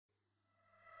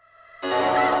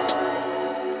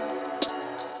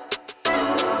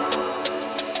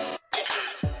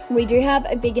We do have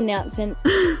a big announcement.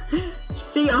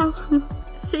 See ya.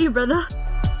 See you, brother.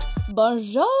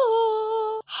 Bonjour.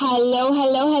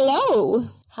 Hello.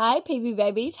 Hi, PB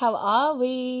babies. How are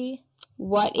we?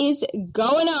 What is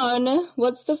going on?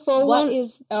 What's the full one?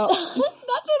 Is... Oh. That's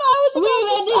what I was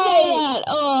about to say that.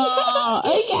 Oh,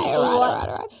 okay.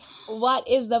 Right. What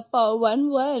is the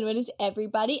 411? What is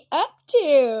everybody up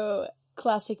to?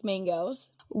 Classic Mean Girls.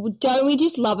 Don't we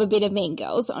just love a bit of Mean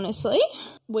Girls, honestly?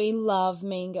 We love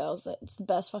Mean Girls. It's the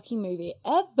best fucking movie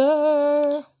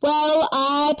ever. Well,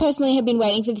 I personally have been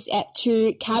waiting for this app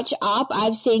to catch up.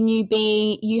 I've seen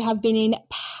you have been in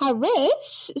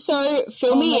Paris, so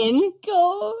fill me in.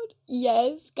 God.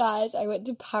 Yes, guys, I went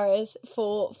to Paris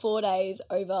for 4 days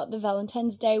over the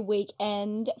Valentine's Day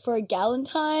weekend for a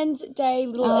Galentine's Day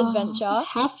little adventure.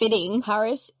 How fitting.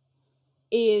 Paris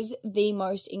is the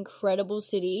most incredible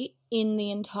city in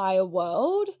the entire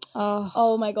world.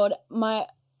 Oh my God.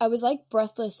 I was like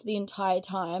breathless the entire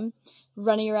time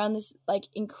running around this like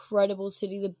incredible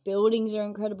city. The buildings are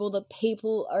incredible. The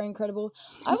people are incredible.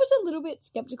 I was a little bit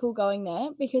skeptical going there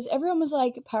because everyone was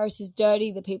like, Paris is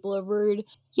dirty. The people are rude.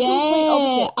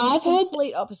 Yeah,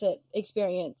 Complete opposite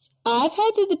experience. I've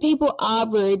heard that the people are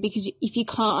rude because if you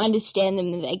can't understand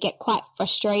them, then they get quite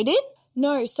frustrated.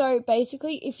 No, so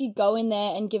basically if you go in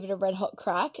there and give it a red hot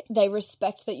crack, they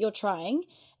respect that you're trying.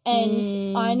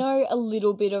 And I know a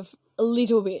little bit of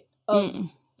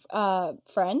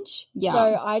French. Yeah. So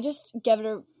I just gave it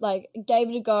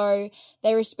a go.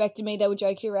 They respected me. They were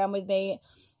joking around with me.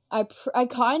 I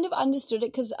kind of understood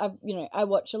it because I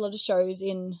watch a lot of shows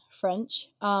in French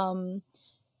and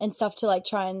stuff to like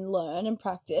try and learn and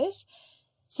practice.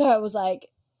 So I was like,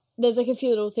 there's like a few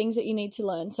little things that you need to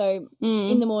learn. So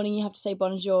in the morning you have to say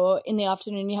bonjour. In the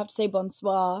afternoon you have to say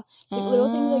bonsoir. It's like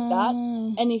little things like that.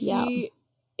 And if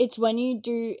it's when you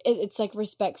do it's like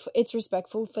it's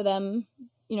respectful for them,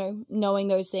 knowing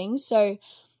those things. So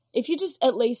if you're just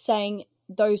at least saying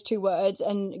those two words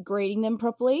and greeting them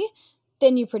properly,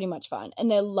 then you're pretty much fine. And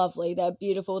they're lovely. They're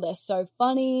beautiful. They're so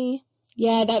funny.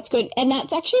 Yeah, that's good. And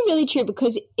that's actually really true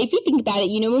because if you think about it,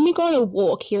 when we go on a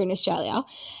walk here in Australia,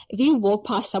 if you walk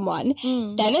past someone,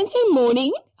 they don't say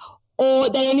morning or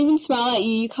they don't even smile at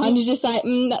you. You kind of just like,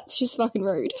 that's just fucking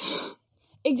rude.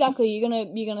 Exactly. You're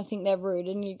gonna think they're rude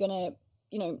and you're gonna,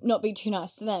 not be too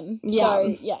nice to them. Yeah.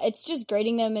 So, yeah, it's just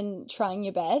greeting them and trying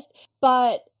your best.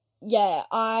 But, yeah,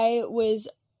 I was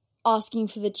asking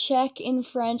for the check in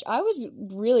French. I was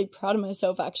really proud of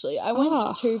myself, actually. I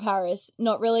went to Paris,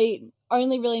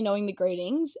 only really knowing the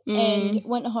greetings, and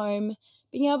went home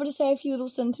being able to say a few little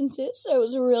sentences, so it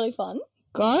was really fun.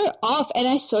 Go off. And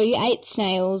I saw you ate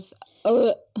snails.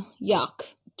 Yuck.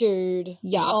 Dude.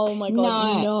 Yuck. Oh, my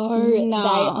God. No. They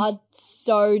are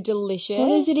so delicious. What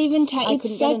does it even taste? I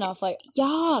couldn't get enough.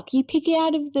 Yuck. You pick it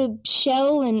out of the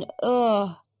shell and,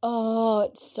 Oh,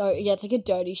 it's like a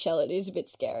dirty shell. It is a bit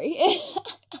scary.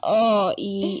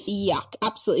 Yuck.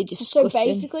 Absolutely disgusting. So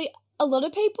basically, a lot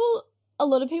of people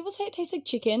say it tastes like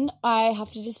chicken. I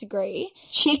have to disagree.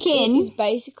 Chicken? It is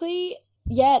basically,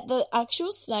 the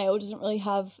actual snail doesn't really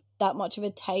have that much of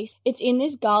a taste. It's in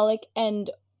this garlic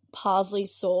and parsley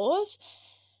sauce,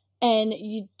 and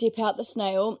you dip out the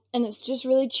snail, and it's just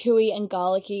really chewy and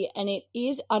garlicky, and it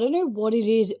is, I don't know what it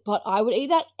is, but I would eat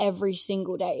that every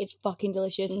single day. It's fucking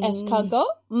delicious. Escargot,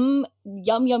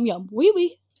 yum, yum, yum,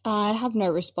 oui. I have no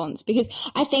response because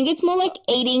I think it's more like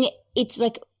eating, it's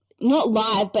like not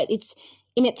live, but it's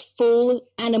in its full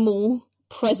animal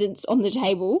presence on the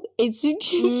table. It's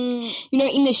just,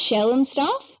 in the shell and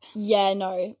stuff. Yeah,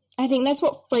 no. I think that's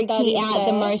what freaks me out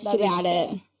the most about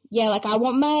it. Yeah, like I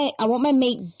want my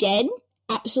meat dead,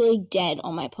 absolutely dead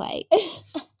on my plate.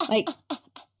 Like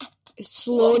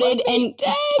slaughtered and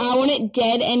dead. I want it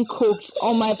dead and cooked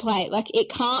on my plate. Like it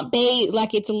can't be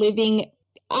like it's living.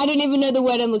 I don't even know the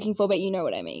word I'm looking for, but you know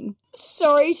what I mean.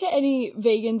 Sorry to any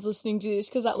vegans listening to this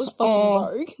because that was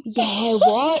fucking rogue. Yeah,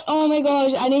 what? Oh my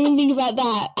gosh, I didn't even think about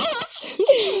that.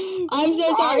 I'm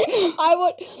so sorry.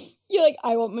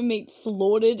 I want my meat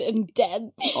slaughtered and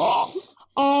dead.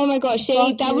 Oh my gosh,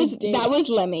 see, that was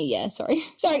Lemmy, yeah, sorry.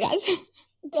 Sorry, guys.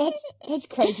 That's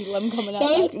crazy Lem coming out.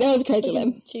 That was crazy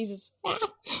Lem. Jesus.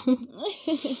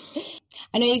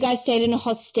 I know you guys stayed in a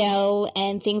hostel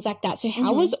and things like that, so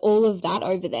how was all of that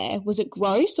over there? Was it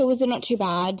gross or was it not too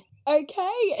bad?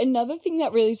 Okay, another thing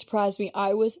that really surprised me,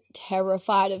 I was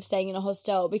terrified of staying in a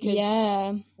hostel because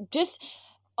just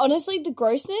honestly, the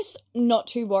grossness, not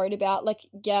too worried about. I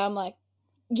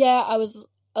was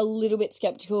a little bit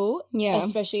skeptical,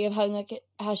 especially of having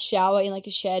a shower in a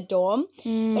shared dorm.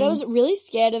 But I was really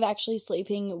scared of actually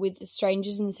sleeping with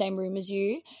strangers in the same room as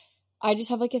you. I just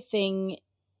have a thing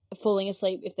falling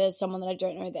asleep if there's someone that I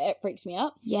don't know. That freaks me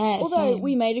out. Yeah. Although same.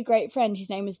 we made a great friend. His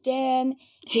name was Dan.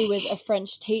 He was a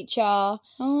French teacher.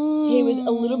 Oh. He was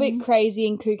a little bit crazy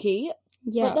and kooky.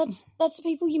 Yeah. But that's the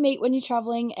people you meet when you're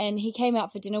traveling, and he came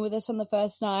out for dinner with us on the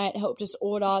first night, helped us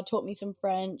order, taught me some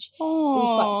French. Oh, it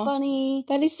was quite funny.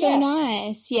 That is so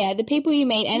nice. Yeah, the people you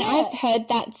meet, and I've heard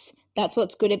that's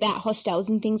what's good about hostels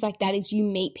and things like that is you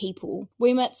meet people.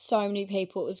 We met so many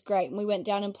people. It was great. And we went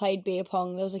down and played beer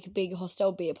pong. There was like a big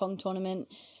hostel beer pong tournament.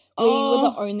 We were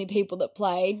the only people that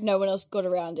played. No one else got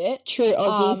around it. True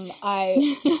Aussies.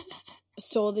 I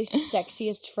saw the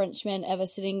sexiest Frenchman ever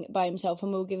sitting by himself,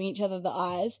 and we were giving each other the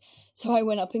eyes. So I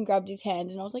went up and grabbed his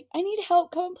hand, and I was like, I need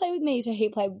help. Come and play with me. So he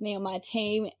played with me on my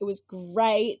team. It was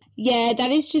great. Yeah,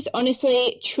 that is just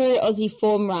honestly true Aussie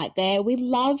form right there. We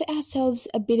love ourselves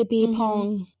a bit of beer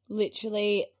pong.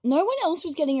 Literally, no one else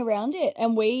was getting around it,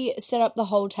 and we set up the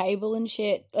whole table and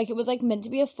shit. Like, it was like meant to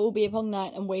be a full beer pong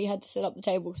night, and we had to set up the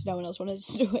table because no one else wanted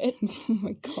to do it. Oh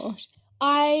my gosh.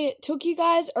 I took you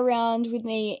guys around with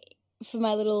me for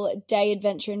my little day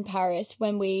adventure in Paris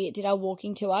when we did our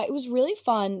walking tour. It was really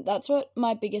fun. That's what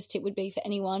my biggest tip would be for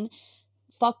anyone.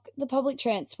 Fuck the public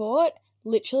transport.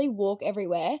 Literally walk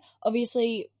everywhere.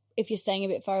 Obviously, if you're staying a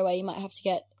bit far away, you might have to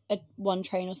get one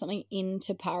train or something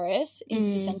into Paris, into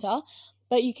the centre.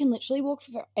 But you can literally walk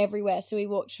everywhere. So we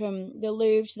walked from the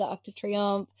Louvre to the Arc de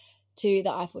Triomphe to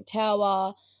the Eiffel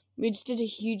Tower. We just did a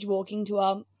huge walking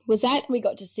tour. We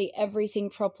got to see everything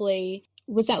properly.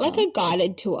 Was that like a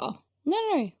guided tour? No.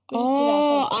 We just did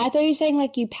I thought you were saying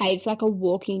like you paid for like a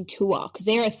walking tour because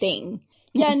they're a thing.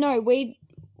 Yeah, no, we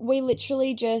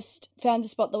literally just found a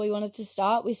spot that we wanted to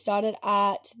start. We started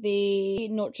at the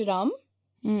Notre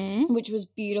Dame, which was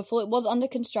beautiful. It was under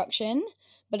construction,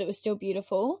 but it was still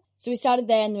beautiful. So we started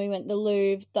there, and then we went to the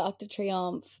Louvre, the Arc de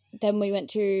Triomphe. Then we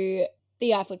went to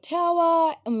the Eiffel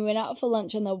Tower, and we went out for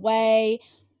lunch on the way.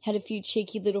 Had a few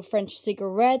cheeky little French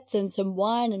cigarettes and some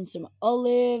wine and some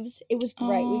olives. It was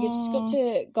great. We just got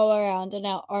to go around on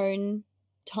our own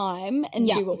time and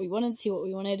do what we wanted, see what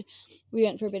we wanted. We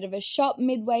went for a bit of a shop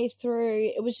midway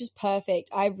through. It was just perfect.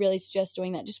 I really suggest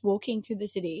doing that, just walking through the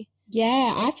city.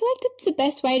 Yeah, I feel like that's the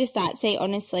best way to start,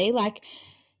 honestly. Like,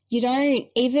 you don't,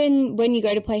 even when you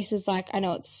go to places like, I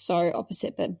know it's so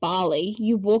opposite, but Bali,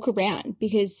 you walk around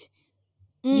because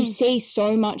you see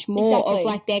so much more of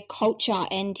like their culture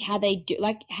and how they do,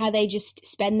 like how they just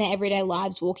spend their everyday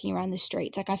lives walking around the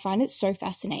streets. Like, I find it so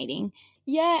fascinating.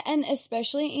 Yeah, and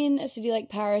especially in a city like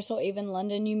Paris or even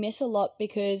London, you miss a lot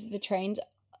because the trains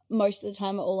most of the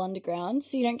time are all underground,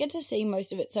 so you don't get to see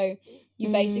most of it. So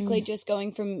you're basically just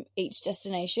going from each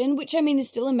destination, which I mean is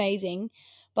still amazing,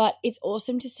 but it's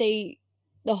awesome to see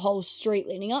the whole street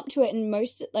leading up to it. And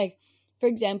most, like, for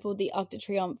example, the Arc de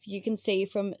Triomphe, you can see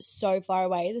from so far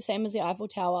away, the same as the Eiffel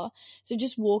Tower. So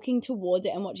just walking towards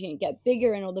it and watching it get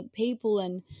bigger and all the people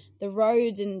and the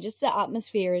roads and just the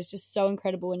atmosphere is just so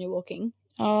incredible when you're walking.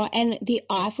 Oh, and the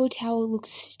Eiffel Tower looks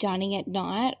stunning at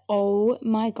night. Oh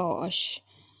my gosh.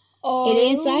 Oh,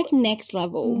 it is like next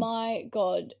level. My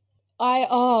God.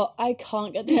 I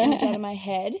can't get the image out of my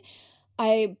head.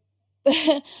 I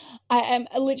am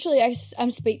literally,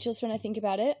 I'm speechless when I think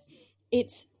about it.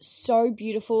 It's so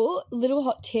beautiful. Little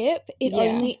hot tip. It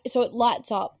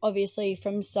lights up obviously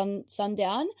from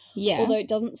sundown. Yeah. Although it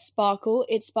doesn't sparkle.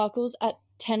 It sparkles at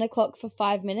 10 o'clock for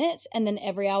 5 minutes and then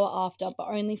every hour after, but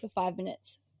only for 5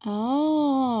 minutes.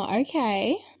 Oh,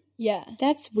 okay. Yeah.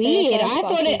 That's weird.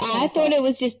 I thought it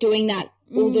was just doing that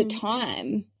all the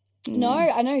time. No,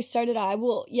 I know. So did I.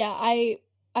 Well, yeah, I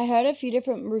heard a few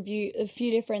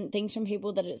different things from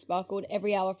people that it sparkled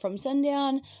every hour from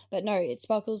sundown, but no, it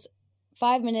sparkles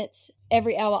 5 minutes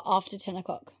every hour after 10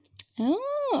 o'clock.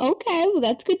 Oh, okay. Well,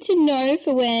 that's good to know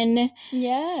for when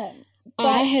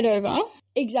I head over.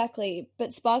 Exactly.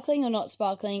 But sparkling or not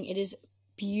sparkling, it is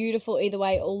beautiful either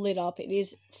way, all lit up. It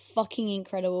is fucking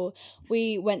incredible.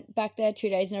 We went back there 2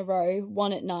 days in a row,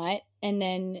 one at night, and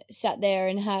then sat there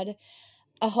and had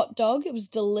a hot dog. It was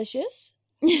delicious.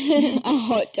 A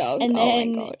hot dog. And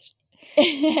then, oh my gosh.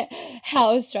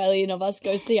 How Australian of us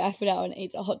goes to the Eiffel Tower and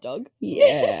eats a hot dog.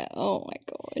 Yeah. Oh my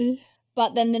God.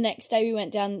 But then the next day we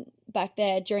went down back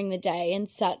there during the day and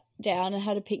sat down and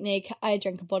had a picnic. I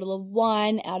drank a bottle of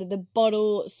wine out of the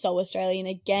bottle, so Australian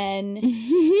again.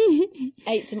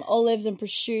 Ate some olives and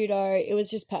prosciutto. It was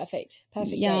just perfect.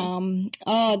 Perfect. Yum. Day.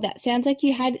 Oh, that sounds like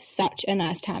you had such a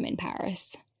nice time in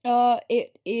Paris.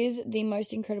 It is the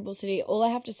most incredible city. All I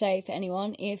have to say for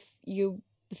anyone, if you're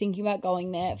thinking about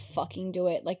going there, fucking do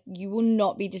it. Like, you will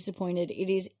not be disappointed. It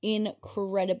is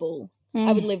incredible.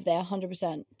 I would live there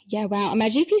 100%. Yeah, wow.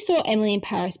 Imagine if you saw Emily in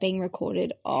Paris being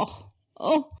recorded. Oh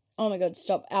Oh my God,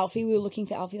 stop. Alfie, we were looking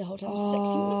for Alfie the whole time.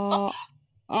 Sexy.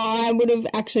 I would have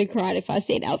actually cried if I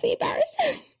seen Alfie in Paris.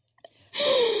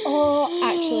 Oh,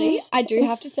 actually, I do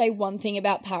have to say one thing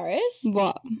about Paris.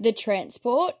 What? The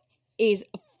transport is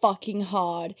fucking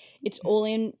hard. It's all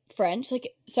in French.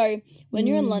 Like, so when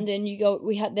you're in London,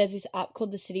 there's this app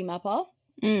called the City Mapper.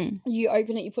 You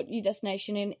open it, you put your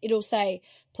destination in, it'll say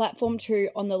platform 2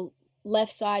 on the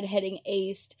left side heading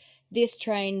east, this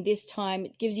train, this time.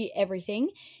 It gives you everything.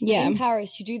 Yeah. In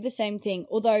Paris, you do the same thing.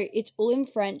 Although it's all in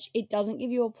French, it doesn't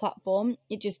give you a platform.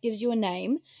 It just gives you a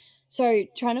name. So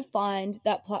trying to find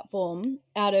that platform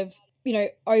out of,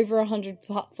 over 100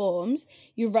 platforms,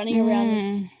 you're running around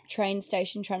this train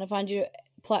station trying to find your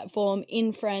platform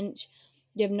in French.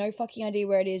 You have no fucking idea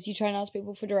where it is. You try and ask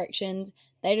people for directions.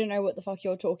 They don't know what the fuck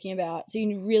you're talking about. So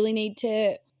you really need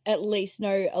to at least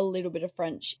know a little bit of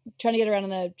French, trying to get around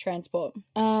in the transport.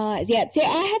 Yeah. So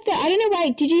I don't know why.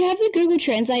 Did you have the Google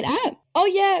Translate app? Oh,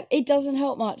 yeah. It doesn't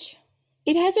help much.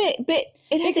 It has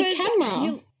a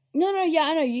camera. No, yeah,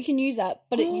 I know. You can use that,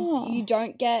 but you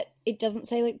don't get, it doesn't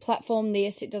say, like, platform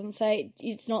this. It doesn't say,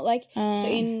 it's not like, so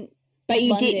in But you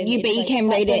London, you can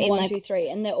read it in 1, 2, 3,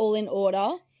 and they're all in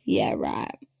order. Yeah,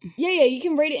 right. Yeah, you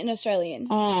can read it in Australian.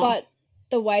 But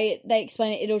the way they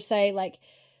explain it, it'll say, like,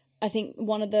 I think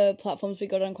one of the platforms we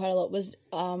got on quite a lot was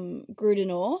Gare du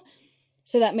Nord.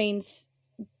 So that means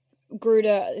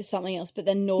Gouda is something else, but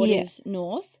then Nord is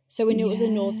north. So we knew it was a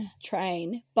north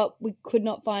train, but we could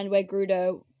not find where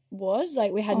Gouda was.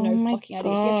 Like, we had no fucking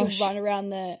idea. So you have to run around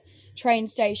the train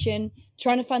station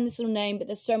trying to find this little name, but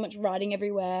there's so much writing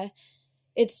everywhere.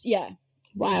 It's,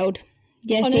 wild.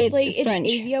 Yes, honestly, it's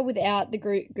easier without the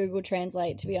Google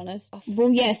Translate, to be honest. Well,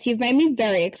 yes, you've made me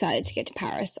very excited to get to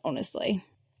Paris, honestly.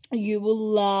 You will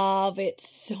love it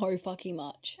so fucking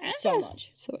much. So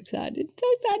much. So excited. So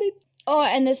excited. Oh,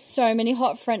 and there's so many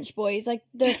hot French boys. Like,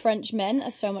 the French men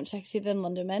are so much sexier than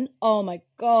London men. Oh, my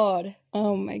God.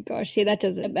 Oh, my gosh. See, that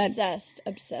doesn't...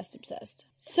 Obsessed.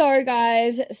 So,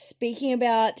 guys, speaking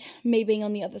about me being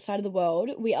on the other side of the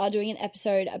world, we are doing an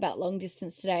episode about long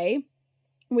distance today.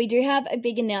 We do have a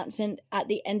big announcement at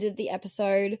the end of the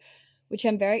episode, which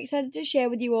I'm very excited to share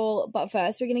with you all. But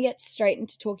first, we're going to get straight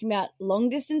into talking about long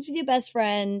distance with your best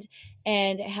friend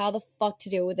and how the fuck to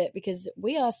deal with it, because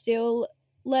we are still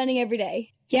learning every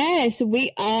day. Yes,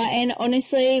 we are. And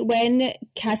honestly, when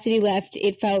Cassidy left,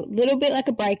 it felt a little bit like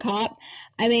a breakup.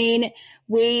 I mean,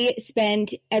 we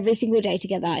spent every single day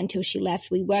together until she left.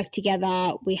 We worked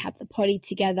together. We have the potty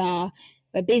together.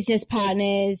 We're business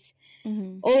partners.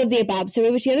 All of the above. So we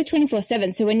were together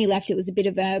 24/7. So when you left, it was a bit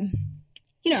of a,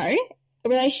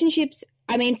 relationships,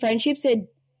 friendships are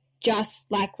just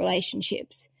like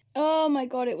relationships. Oh my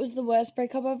God, it was the worst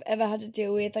breakup I've ever had to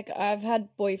deal with. Like, I've had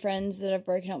boyfriends that I've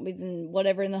broken up with and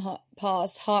whatever in the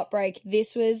past, heartbreak.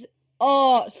 This was,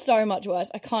 so much worse.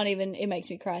 I can't even, it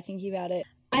makes me cry thinking about it.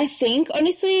 I think,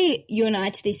 honestly, you and I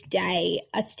to this day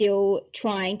are still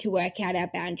trying to work out our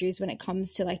boundaries when it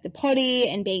comes to, like, the potty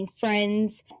and being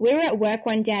friends. We were at work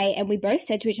one day and we both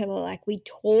said to each other, like, we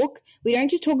don't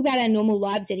just talk about our normal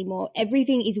lives anymore.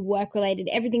 Everything is work-related.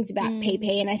 Everything's about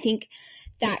PP. And I think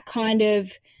that kind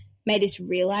of made us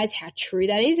realize how true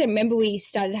that is. I remember we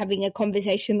started having a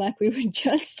conversation like we were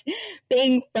just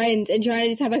being friends and trying to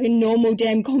just have, like, a normal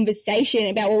damn conversation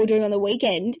about what we're doing on the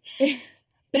weekend.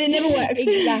 But it never works.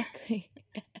 Exactly.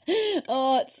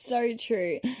 Oh, it's so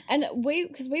true. And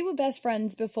because we were best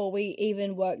friends before we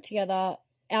even worked together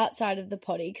outside of the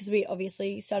potty, because we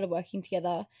obviously started working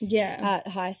together at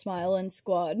High Smile and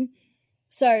Squad.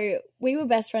 So we were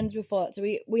best friends before that. So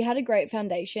we had a great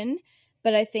foundation,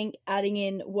 but I think adding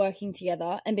in working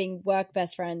together and being work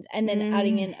best friends and then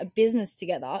adding in a business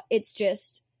together, it's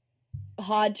just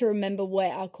hard to remember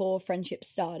where our core friendship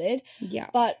started. Yeah.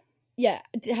 But yeah,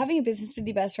 having a business with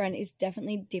your best friend is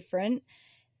definitely different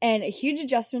and a huge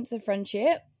adjustment to the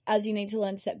friendship, as you need to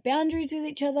learn to set boundaries with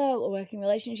each other or working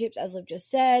relationships, as Liv just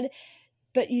said.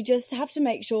 But you just have to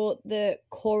make sure the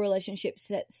core relationship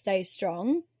stays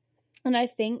strong. And I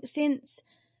think since,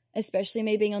 especially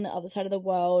me being on the other side of the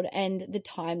world and the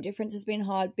time difference has been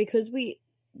hard, because we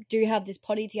do have this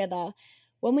potty together,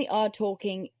 when we are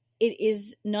talking, it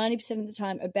is 90% of the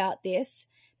time about this,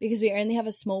 because we only have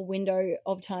a small window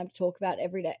of time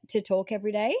to talk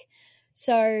every day.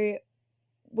 So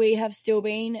we have still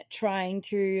been trying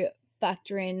to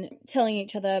factor in telling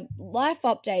each other life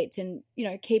updates and,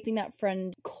 keeping that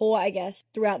friend core, I guess,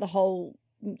 throughout the whole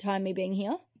time me being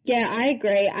here. Yeah, I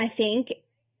agree. I think,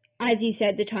 as you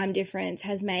said, the time difference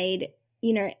has made,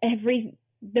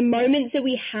 the moments that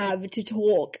we have to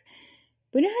talk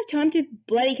we don't have time to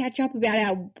bloody catch up about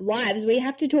our lives. We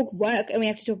have to talk work and we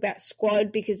have to talk about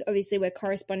squad because obviously we're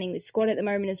corresponding with squad at the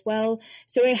moment as well.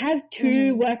 So we have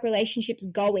two work relationships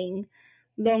going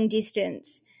long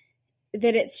distance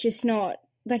that it's just not,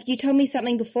 like you told me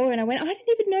something before and I went, I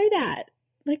didn't even know that.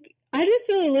 Like, I just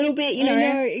feel a little bit,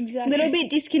 a little bit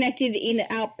disconnected in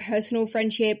our personal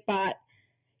friendship, but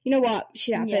you know what?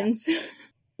 Shit happens. Yeah.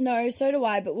 No, so do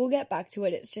I, but we'll get back to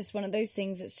it. It's just one of those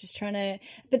things. It's just trying to,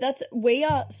 but we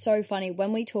are so funny.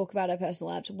 When we talk about our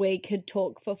personal lives, we could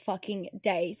talk for fucking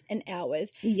days and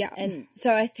hours. Yeah. And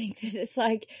so I think that it's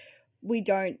like, we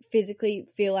don't physically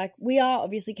feel like, we are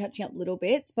obviously catching up little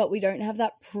bits, but we don't have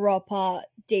that proper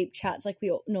deep chats like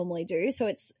we normally do.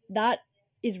 So that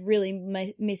is really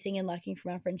missing and lacking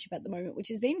from our friendship at the moment, which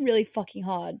has been really fucking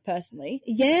hard personally.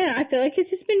 Yeah, I feel like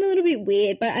it's just been a little bit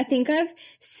weird, but I think I've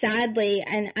sadly,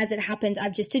 and as it happens,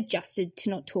 I've just adjusted to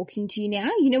not talking to you now.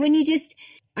 You know, when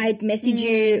I'd message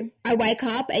you, I wake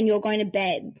up and you're going to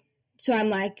bed. So I'm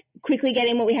like quickly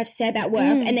getting what we have to say about work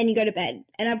and then you go to bed.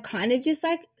 And I've kind of just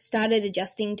like started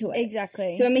adjusting to it.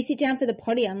 Exactly. So when we sit down for the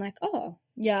potty, I'm like, oh,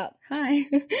 yeah, hi,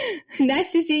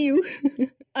 nice to see you.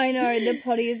 I know, the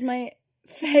potty is my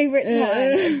favorite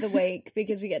time of the week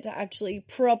because we get to actually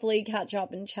properly catch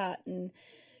up and chat and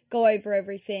go over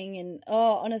everything. And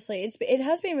honestly, it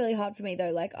has been really hard for me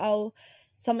though. Like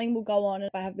something will go on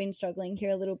and I have been struggling here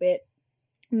a little bit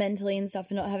mentally and stuff,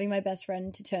 and not having my best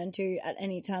friend to turn to at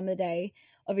any time of the day,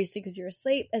 obviously because you're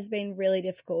asleep, has been really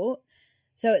difficult.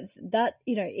 So it's that,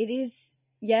 it is,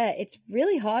 it's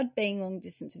really hard being long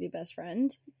distance with your best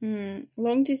friend.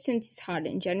 Long distance is hard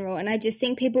in general, and I just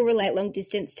think people relate long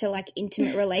distance to like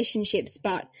intimate relationships,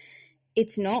 but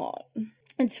it's not.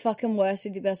 It's fucking worse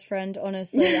with your best friend,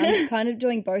 honestly. I'm kind of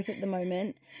doing both at the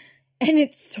moment, and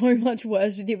it's so much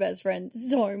worse with your best friend.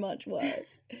 So much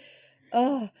worse.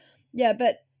 Oh, yeah,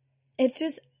 but it's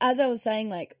just, as I was saying,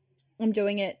 like, I'm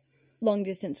doing it long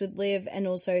distance with Liv and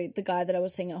also the guy that I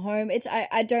was seeing at home.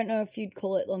 I don't know if you'd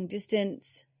call it long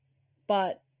distance,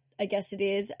 but I guess it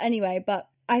is. Anyway, but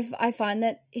I find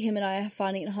that him and I are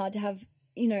finding it hard to have,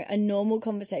 a normal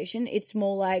conversation. It's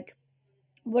more like,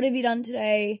 what have you done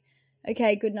today?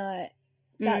 Okay, good night.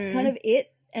 That's kind of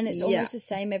it. And it's almost the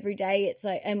same every day. It's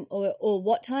like, or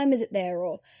what time is it there?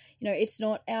 Or, it's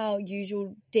not our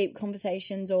usual deep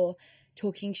conversations or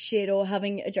talking shit or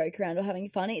having a joke around or having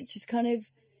fun. It's just kind of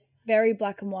very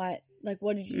black and white. Like,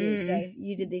 what did you do today?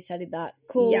 You did this, I did that.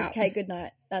 Cool. Yeah. Okay, good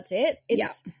night. That's it.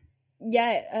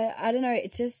 I don't know.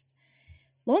 It's just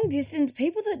long distance,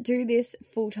 people that do this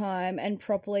full time and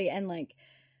properly and like,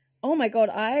 oh my God,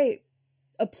 I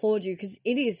applaud you because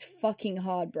it is fucking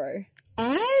hard, bro.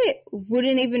 I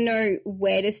wouldn't even know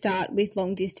where to start with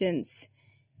long distance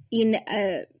in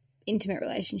a intimate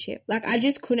relationship. Like, I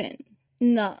just couldn't.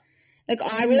 No. Like,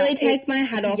 I really take my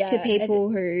hat off to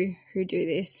people who do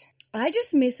this. I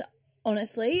just miss,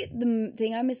 honestly, the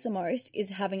thing I miss the most is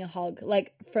having a hug.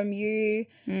 Like, from you,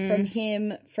 from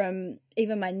him, from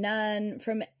even my nan,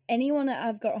 from anyone that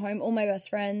I've got home, all my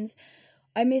best friends.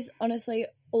 I miss, honestly,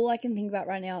 all I can think about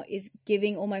right now is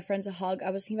giving all my friends a hug. I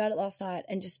was thinking about it last night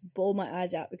and just bawled my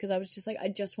eyes out because I was just like, I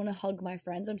just want to hug my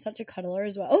friends. I'm such a cuddler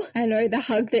as well. I know, the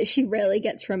hug that she rarely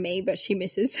gets from me, but she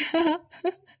misses.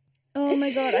 Oh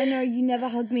my God, I know, you never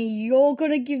hug me. You're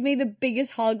gonna give me the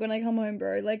biggest hug when I come home,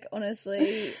 bro. Like,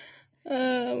 honestly.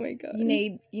 Oh my God.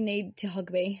 You need to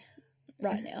hug me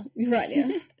right now. Right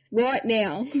now. Right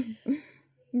now.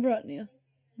 Right now.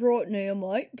 Right now,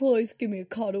 mate. Please give me a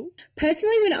cuddle.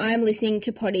 Personally, when I'm listening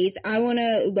to potties, I want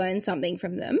to learn something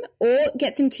from them or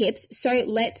get some tips. So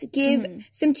let's give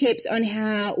some tips on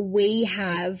how we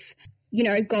have,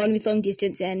 gone with long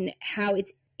distance and how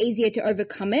it's easier to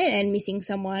overcome it and missing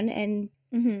someone and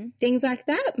things like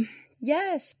that.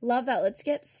 Yes, love that. Let's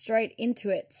get straight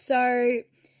into it. So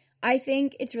I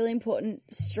think it's really important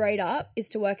straight up is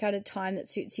to work out a time that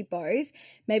suits you both.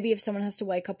 Maybe if someone has to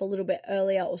wake up a little bit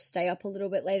earlier or stay up a little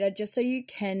bit later, just so you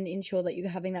can ensure that you're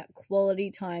having that quality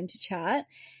time to chat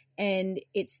and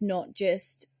it's not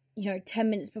just, 10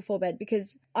 minutes before bed,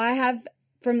 because I have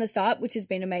from the start, which has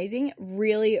been amazing,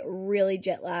 really, really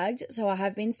jet lagged. So I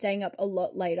have been staying up a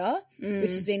lot later,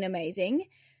 which has been amazing.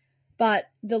 But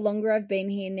the longer I've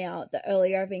been here now, the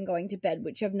earlier I've been going to bed,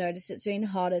 which I've noticed it's been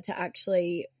harder to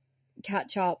actually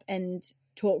catch up and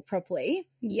talk properly.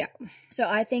 Yeah. So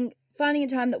I think finding a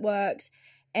time that works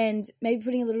and maybe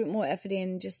putting a little bit more effort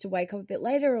in just to wake up a bit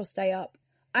later or stay up.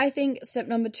 I think step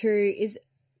number 2 is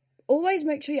always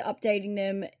make sure you're updating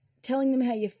them, telling them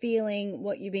how you're feeling,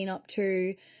 what you've been up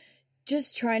to,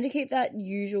 just trying to keep that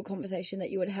usual conversation that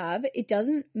you would have. It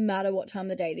doesn't matter what time of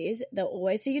the day it is. They'll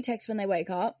always see your text when they wake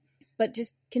up, but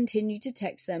just continue to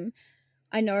text them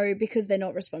I know because they're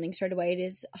not responding straight away, it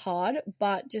is hard,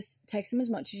 but just text them as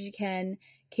much as you can.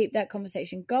 Keep that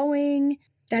conversation going.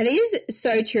 That is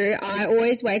so true. I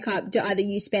always wake up to either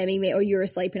you spamming me or you're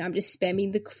asleep and I'm just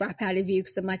spamming the crap out of you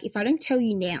because I'm like, if I don't tell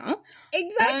you now,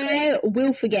 I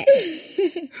will forget.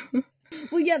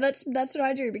 Well, yeah, that's what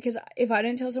I do, because if I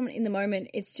don't tell someone in the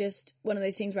moment, it's just one of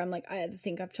those things where I'm like, I either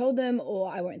think I've told them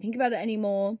or I won't think about it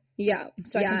anymore. Yeah.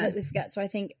 So I completely forget. So I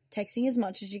think texting as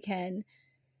much as you can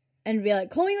and be like,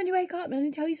 call me when you wake up and I'm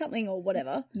going to tell you something or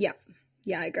whatever. Yeah.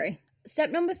 Yeah, I agree. Step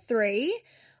number 3,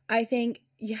 I think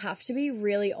you have to be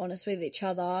really honest with each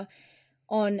other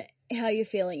on how you're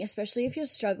feeling, especially if you're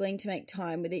struggling to make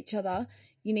time with each other.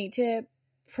 You need to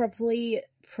properly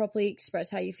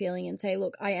express how you're feeling and say,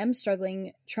 look, I am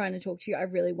struggling trying to talk to you. I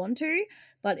really want to,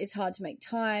 but it's hard to make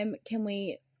time. Can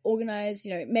we organize,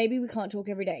 maybe we can't talk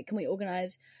every day. Can we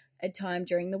organize a time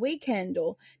during the weekend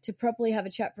or to properly have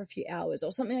a chat for a few hours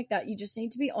or something like that? You just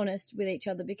need to be honest with each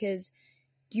other because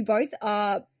you both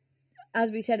are,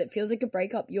 as we said, it feels like a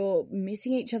breakup. You're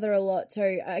missing each other a lot.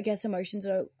 So I guess emotions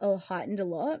are heightened a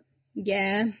lot.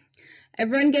 Yeah.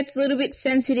 Everyone gets a little bit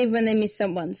sensitive when they miss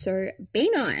someone, so be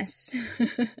nice.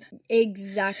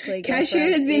 Exactly. Cashew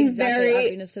has been I've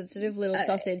been a sensitive little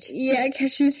sausage. Yeah,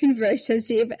 Cashew's been very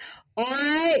sensitive.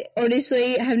 I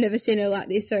honestly have never seen her like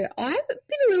this, so I've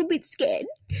been a little bit scared.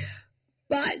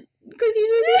 But because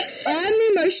usually I'm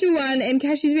the emotional one and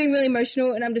Cashew's being really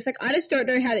emotional and I'm just like, I just don't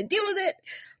know how to deal with it.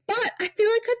 But I feel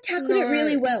like I've tackled it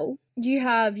really well.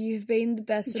 You've been the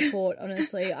best support,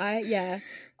 honestly. I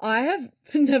have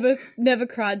never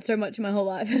cried so much in my whole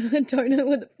life, and I don't know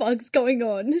what the fuck's going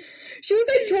on. She was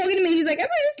like talking to me. She's like, "I'm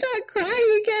gonna start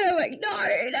crying again." I'm like, no.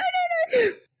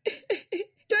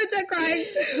 Don't start crying.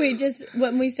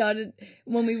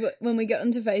 When we got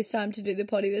onto FaceTime to do the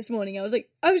potty this morning, I was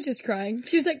just crying.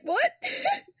 She was like, "What?"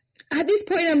 At this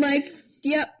point, I'm like,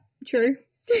 "Yep, true."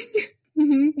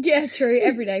 Mm-hmm. Yeah, true.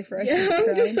 Every day for us. Yeah,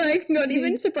 I'm just like not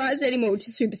even surprised anymore, which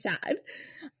is super sad.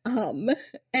 And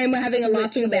we're having a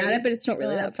laughing about it, but it's not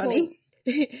really that funny.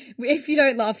 If you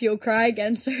don't laugh, you'll cry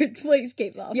again, so please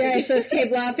keep laughing. Yes, let's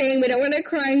keep laughing. We don't want to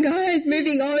cry, guys.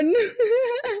 Moving on.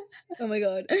 Oh my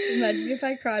god. Imagine if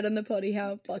I cried on the potty,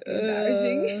 how fucking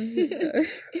embarrassing. No.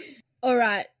 All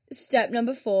right, step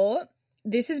number 4.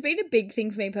 This has been a big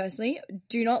thing for me personally.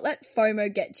 Do not let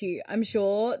FOMO get to you. I'm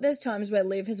sure there's times where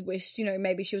Liv has wished,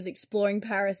 maybe she was exploring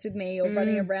Paris with me or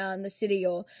running around the city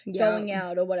or going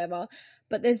out or whatever.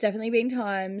 But there's definitely been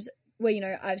times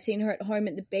where, I've seen her at home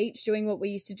at the beach doing what we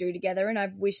used to do together and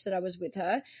I've wished that I was with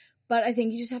her. But I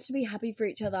think you just have to be happy for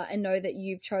each other and know that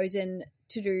you've chosen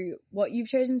to do what you've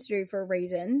chosen to do for a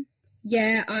reason.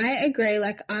 Yeah, I agree.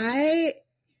 Like, I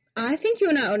think you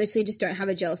and I honestly just don't have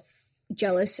a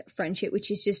jealous friendship,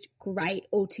 which is just great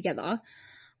altogether.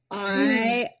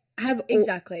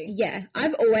 Exactly.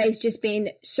 I've always just been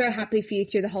so happy for you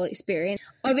through the whole experience.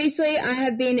 Obviously, I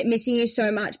have been missing you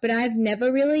so much, but I've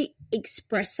never really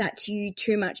expressed that to you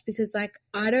too much because, like,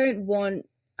 I've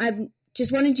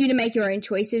just wanted you to make your own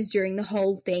choices during the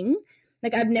whole thing.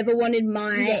 Like, I've never wanted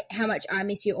how much I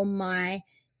miss you or my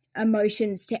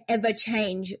emotions to ever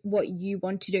change what you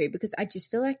want to do because I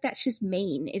just feel like that's just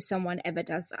mean if someone ever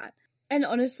does that. And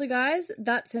honestly, guys,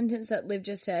 that sentence that Liv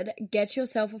just said, get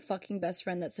yourself a fucking best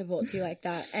friend that supports you like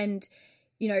that and,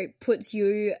 puts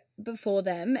you before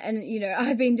them. And,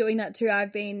 I've been doing that too.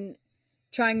 I've been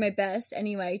trying my best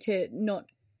anyway to not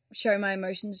show my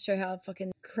emotions, show how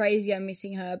fucking crazy I'm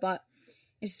missing her. But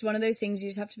it's just one of those things you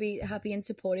just have to be happy and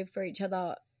supportive for each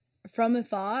other from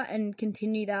afar and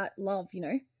continue that love,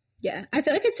 Yeah, I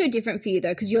feel like it's so different for you,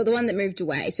 though, because you're the one that moved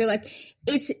away. So, like,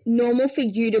 it's normal for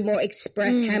you to more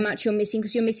express how much you're missing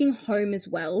because you're missing home as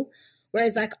well.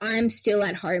 Whereas, like, I'm still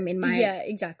at home in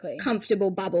my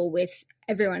comfortable bubble with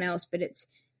everyone else, but it's,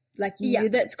 like, you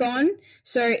that's gone.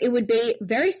 So it would be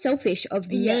very selfish of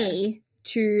me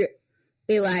to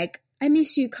be like, I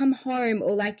miss you, come home,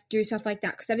 or, like, do stuff like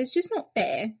that because that is just not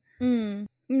fair.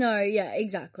 No, yeah,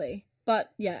 exactly.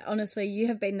 But, yeah, honestly, you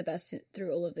have been the best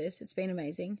through all of this. It's been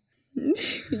amazing.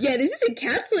 Yeah, this is a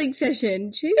counselling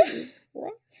session. Jesus.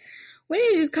 We need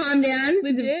to just calm down.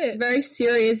 This is a very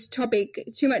serious topic.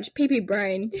 Too much pee-pee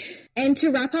brain. And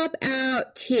to wrap up our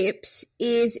tips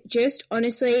is just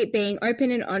honestly being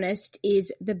open and honest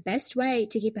is the best way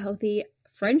to keep a healthy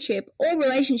friendship or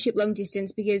relationship long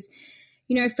distance because,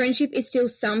 friendship is still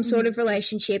some sort of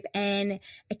relationship and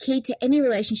a key to any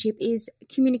relationship is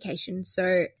communication.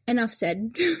 So enough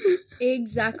said.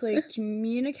 Exactly.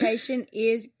 Communication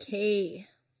is key.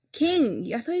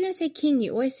 King. I thought you were going to say king.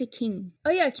 You always say king.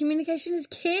 Oh, yeah. Communication is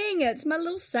king. It's my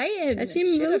little saying. That's your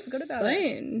little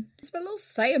saying. It's my little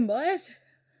saying, boys.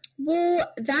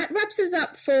 Well, that wraps us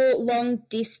up for long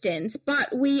distance,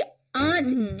 but we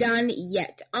aren't done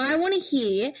yet. I want to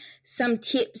hear some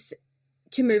tips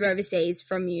to move overseas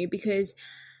from you, because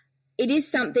it is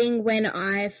something when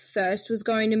I first was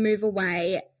going to move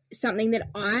away, something that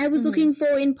I was looking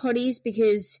for in potties,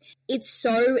 because it's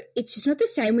just not the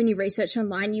same when you research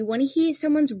online. You want to hear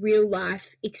someone's real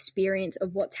life experience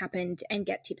of what's happened and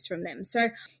get tips from them. So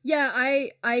yeah,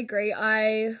 I agree.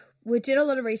 We did a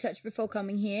lot of research before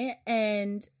coming here,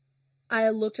 and I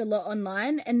looked a lot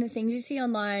online, and the things you see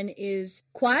online is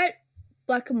quite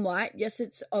black and white. Yes,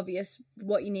 it's obvious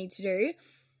what you need to do,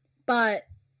 but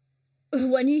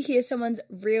when you hear someone's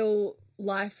real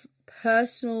life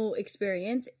personal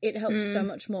experience, it helps so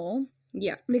much more.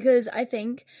 Yeah. Because I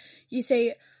think you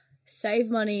say, save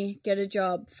money, get a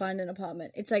job, find an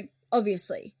apartment. It's like,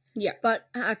 obviously. Yeah. But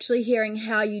actually hearing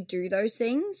how you do those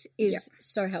things is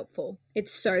so helpful.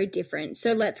 It's so different.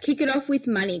 So let's kick it off with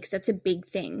money, because that's a big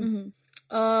thing.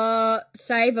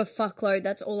 Save a fuckload.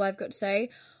 That's all I've got to say.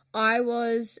 I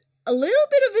was a little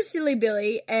bit of a silly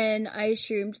Billy, and I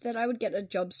assumed that I would get a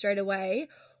job straight away,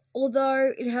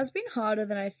 although it has been harder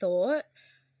than I thought.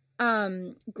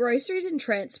 Groceries and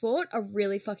transport are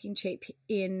really fucking cheap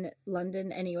in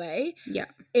London anyway. Yeah.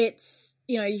 It's,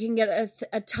 you know, you can get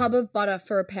a tub of butter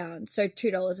for £1, so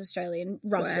 $2 Australian,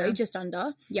 roughly, just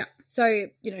under. Yeah. So,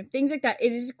 you know, things like that.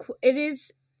 It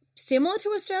is similar to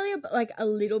Australia, but like a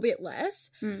little bit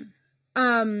less.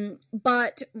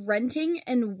 But renting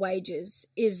and wages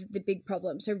is the big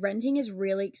problem. So renting is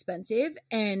really expensive,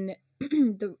 and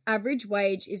the average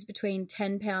wage is between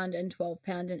 £10 and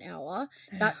 £12 an hour.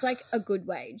 That's like a good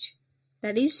wage.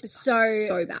 That is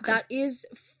so bad. That is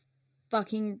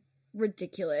fucking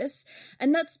ridiculous.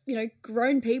 And that's, you know,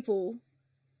 grown people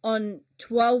on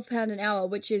 £12 an hour,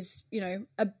 which is, you know,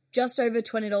 just over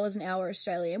 $20 an hour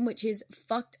Australian, which is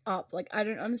fucked up. Like, I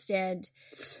don't understand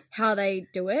how they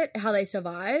do it, how they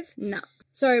survive. No.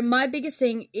 So my biggest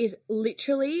thing is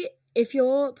literally, if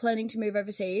you're planning to move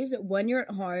overseas, when you're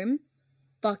at home,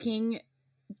 fucking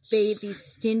be the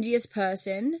stingiest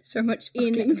person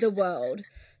in the world.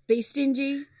 Be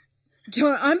stingy.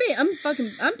 I'm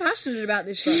passionate about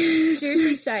this, bro.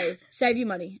 Seriously, save your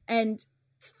money and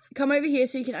come over here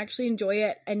so you can actually enjoy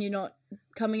it, and you're not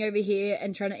coming over here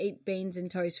and trying to eat beans and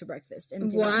toast for breakfast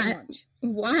and dinner for lunch.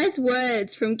 Wise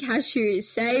words from Cashews.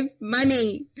 Save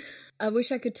money. I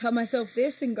wish I could tell myself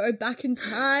this and go back in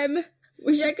time.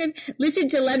 Wish I could listen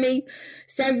to Lemmy.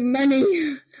 Save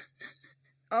money.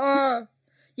 Oh,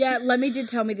 yeah, Lemmy did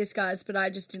tell me this, guys, but I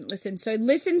just didn't listen. So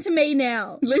listen to me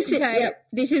now. Listen, okay? Yep.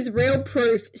 This is real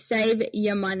proof. Save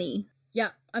your money. Yeah,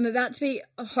 I'm about to be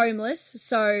homeless,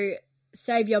 so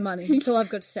save your money. That's all I've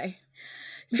got to say.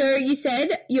 So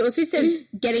you also said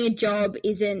getting a job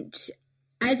isn't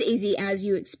as easy as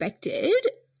you expected.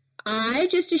 I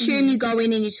just assume you go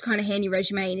in and you just kind of hand your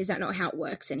resume in. Is that not how it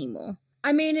works anymore?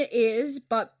 I mean, it is,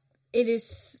 but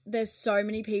there's so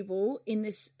many people in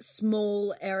this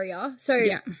small area. So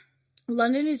yeah.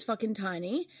 London is fucking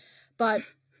tiny, but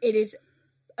it is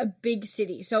a big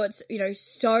city. So it's, you know,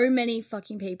 so many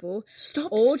fucking people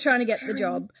all trying to get the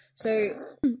job. So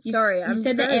sorry, I've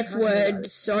said the F word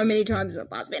so many times in the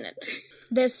past minute.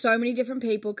 There's so many different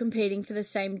people competing for the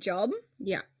same job.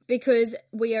 Yeah. Because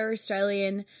we are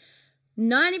Australian,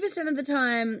 90% of the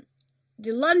time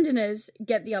the Londoners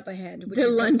get the upper hand. Which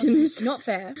is not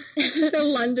fair. The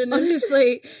Londoners.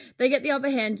 Honestly, they get the upper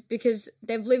hand because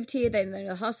they've lived here, they know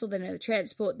the hustle, they know the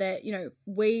transport, that, you know,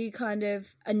 we kind of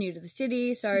are new to the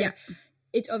city, so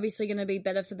it's obviously going to be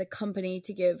better for the company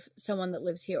to give someone that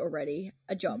lives here already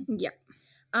a job. Yeah.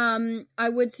 I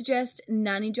would suggest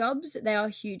nanny jobs. They are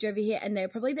huge over here, and they're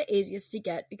probably the easiest to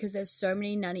get because there's so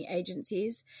many nanny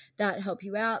agencies that help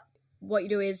you out. What you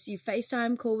do is you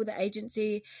FaceTime call with the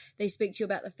agency. They speak to you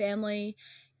about the family.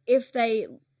 If they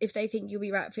think you'll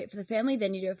be right fit for the family,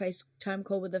 then you do a FaceTime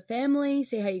call with the family,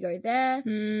 see how you go there.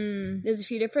 There's a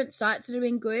few different sites that have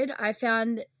been good. I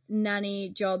found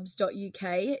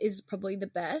nannyjobs.uk is probably the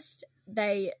best.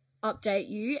 They update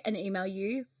you and email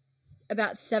you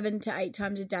about 7 to 8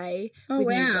 times a day with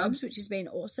new jobs, which has been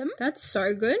awesome. That's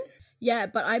so good. Yeah,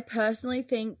 but I personally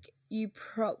think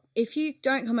if you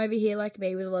don't come over here like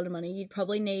me with a lot of money, you'd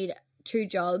probably need 2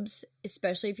 jobs,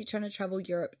 especially if you're trying to travel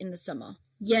Europe in the summer.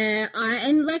 Yeah,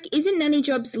 isn't nanny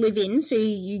jobs live in, so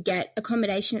you get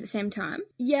accommodation at the same time?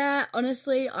 Yeah,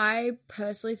 honestly, I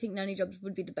personally think nanny jobs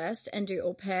would be the best, and do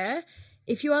au pair.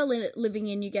 If you are living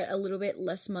in, you get a little bit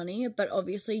less money, but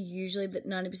obviously usually that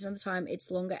 90% of the time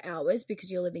it's longer hours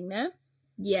because you're living there.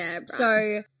 Yeah, right.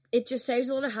 So it just saves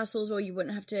a lot of hassles, or you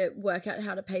wouldn't have to work out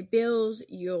how to pay bills.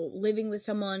 You're living with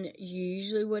someone, you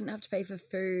usually wouldn't have to pay for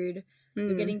food.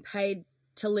 You're getting paid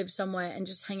to live somewhere and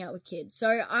just hang out with kids.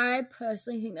 So I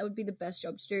personally think that would be the best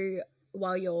job to do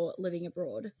while you're living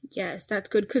abroad. Yes, that's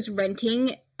good, because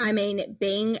renting, I mean,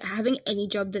 having any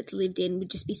job that's lived in would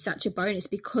just be such a bonus,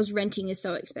 because renting is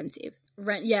so expensive.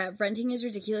 Renting is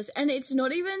ridiculous, and it's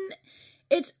not even,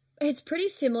 it's pretty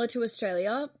similar to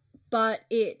Australia, but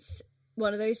it's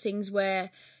one of those things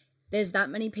where there's that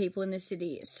many people in the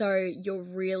city, so you're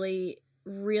really,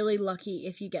 really lucky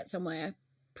if you get somewhere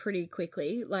pretty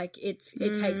quickly. Like, it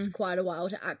takes quite a while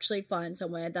to actually find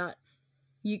somewhere that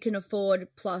you can afford,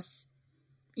 plus,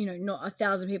 you know, not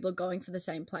 1,000 people are going for the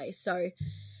same place. So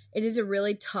it is a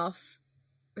really tough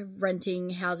renting,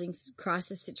 housing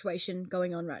crisis situation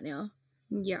going on right now.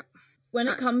 Yeah. When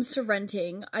it comes to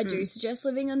renting, I do suggest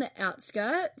living on the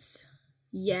outskirts.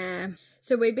 Yeah.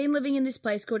 So we've been living in this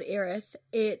place called Erith.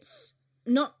 It's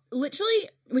not literally,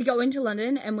 we go into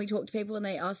London and we talk to people and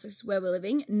they ask us where we're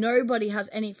living. Nobody has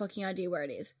any fucking idea where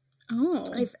it is. Oh.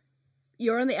 If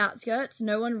you're on the outskirts,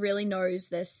 no one really knows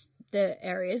the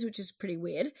areas, which is pretty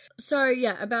weird. So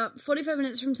yeah, about 45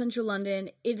 minutes from central London.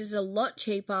 It is a lot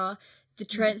cheaper. The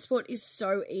transport is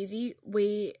so easy.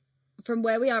 From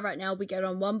where we are right now, we get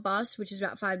on one bus, which is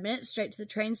about 5 minutes, straight to the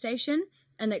train station,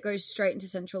 and that goes straight into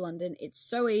central London. It's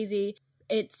so easy.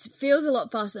 It feels a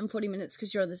lot faster than 40 minutes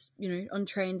because you're on this, you know, on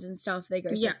trains and stuff. They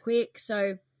go so quick.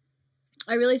 So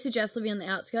I really suggest living on the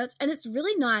outskirts, and it's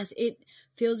really nice. It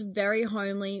feels very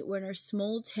homely. We're in a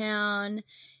small town.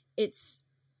 It's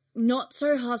not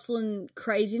so hustle and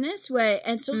craziness, and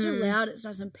it's also loud. It's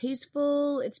nice and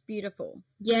peaceful. It's beautiful.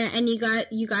 Yeah, and you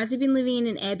guys have been living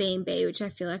in an Airbnb, which I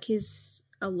feel like is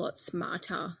a lot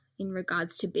smarter in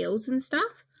regards to bills and stuff.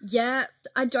 Yeah,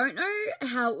 I don't know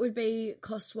how it would be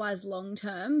cost-wise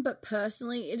long-term, but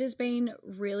personally it has been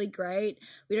really great.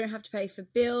 We don't have to pay for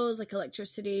bills like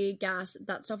electricity, gas.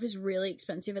 That stuff is really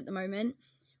expensive at the moment.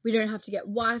 We don't have to get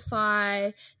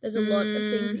Wi-Fi. There's a lot of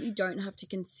things that you don't have to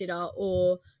consider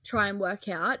or try and work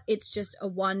out. It's just a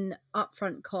one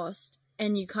upfront cost,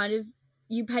 and you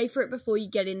pay for it before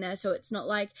you get in there. So it's not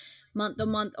like month on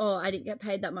month, oh, I didn't get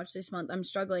paid that much this month, I'm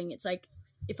struggling. It's like,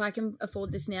 if I can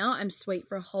afford this now, I'm sweet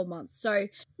for a whole month. So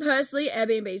personally,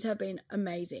 Airbnbs have been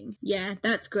amazing. Yeah,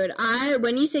 that's good.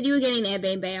 When you said you were getting an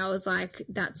Airbnb, I was like,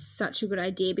 that's such a good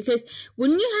idea, because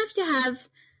wouldn't you have to have,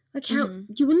 like, how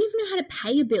you wouldn't even know how to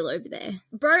pay a bill over there.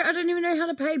 Bro, I don't even know how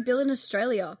to pay a bill in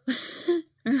Australia.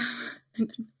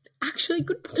 Actually,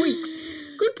 good point.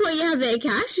 Good point you have there,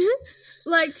 Cash.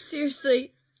 Like,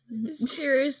 seriously.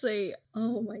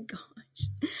 Oh my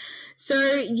gosh. So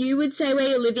you would say where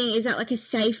you're living, is that like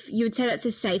you would say that's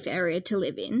a safe area to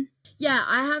live in? Yeah,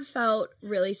 I have felt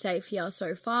really safe here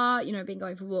so far. You know, been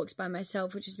going for walks by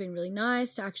myself, which has been really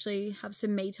nice to actually have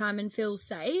some me time and feel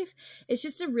safe. It's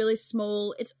just a really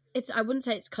small, I wouldn't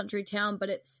say it's country town, but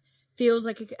it feels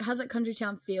like it has a country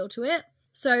town feel to it.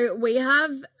 So we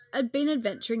have been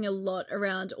adventuring a lot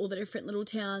around all the different little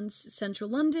towns,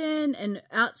 central London and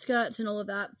outskirts and all of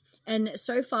that. And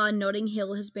so far, Notting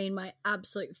Hill has been my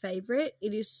absolute favourite.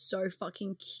 It is so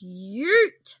fucking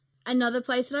cute. Another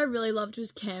place that I really loved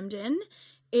was Camden.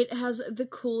 It has the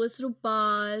coolest little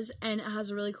bars and it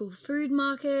has really cool food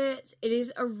markets. It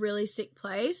is a really sick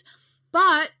place.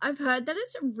 But I've heard that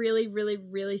it's really, really,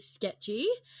 really sketchy.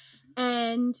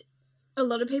 And a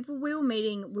lot of people we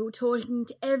were talking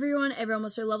to everyone. Everyone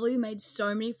was so lovely. We made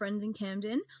so many friends in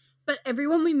Camden. But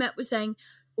everyone we met was saying,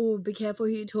 oh, be careful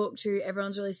who you talk to.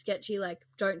 Everyone's really sketchy. Like,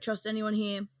 don't trust anyone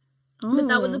here. Oh. But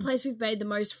that was a place we've made the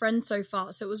most friends so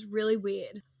far. So it was really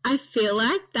weird. I feel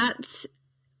like that's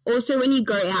also when you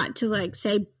go out to, like,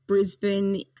 say,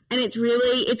 Brisbane, and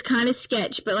it's kind of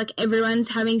sketch, but, like, everyone's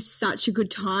having such a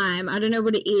good time. I don't know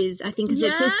what it is. I think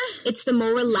it's the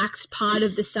more relaxed part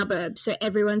of the suburb, so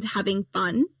everyone's having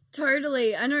fun.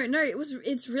 Totally. I know. No,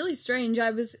 it's really strange. I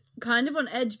was kind of on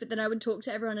edge, but then I would talk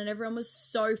to everyone and everyone was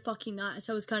so fucking nice.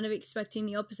 I was kind of expecting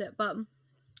the opposite, but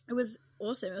it was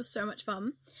awesome. It was so much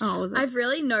fun. Oh, I've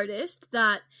really noticed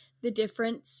that the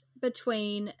difference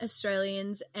between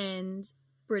Australians and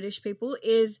British people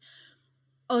is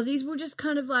Aussies will just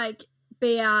kind of like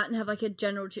be out and have like a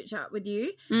general chit chat with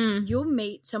you. You'll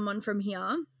meet someone from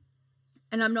here,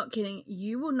 and I'm not kidding,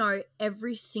 you will know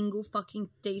every single fucking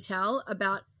detail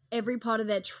about every part of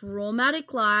their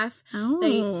traumatic life. Oh.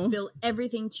 They spill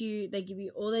everything to you. They give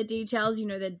you all their details. You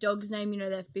know their dog's name. You know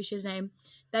their fish's name.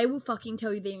 They will fucking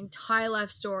tell you the entire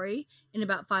life story in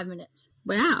about 5 minutes.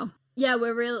 Wow. Yeah,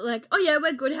 we're really like, oh yeah,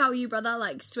 we're good. How are you, brother?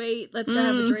 Like, sweet. Let's go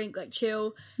have a drink. Like,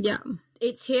 chill. Yeah.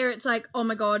 It's here. It's like, oh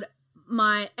my God,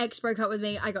 my ex broke up with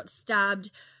me. I got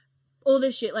stabbed. all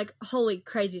this shit, like, holy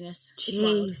craziness.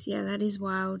 Jeez, yeah, that is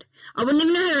wild. I wouldn't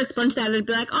even know how to respond to that. I'd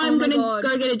be like, I'm going to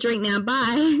go get a drink now,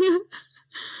 bye.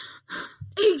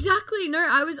 Exactly. No,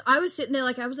 I was sitting there,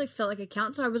 like, felt like a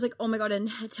counselor. I was like, oh my God,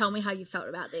 and tell me how you felt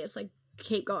about this. Like,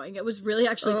 keep going. It was really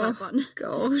actually quite fun.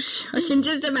 Gosh, I can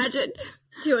just imagine.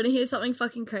 Do you want to hear something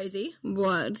fucking crazy?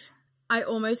 What? I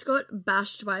almost got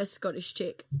bashed by a Scottish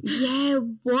chick. Yeah,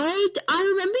 what?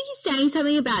 I remember you saying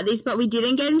something about this, but we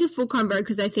didn't get into full convo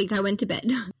because I think I went to bed.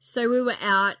 So we were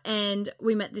out and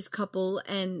we met this couple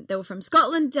and they were from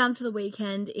Scotland, down for the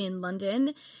weekend in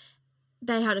London.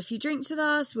 They had a few drinks with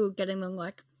us. We were getting along,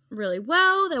 like, really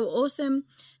well. They were awesome.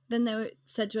 Then they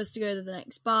said to us to go to the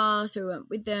next bar, so we went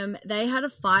with them. They had a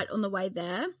fight on the way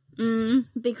there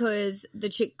because the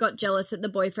chick got jealous that the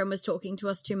boyfriend was talking to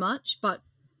us too much, but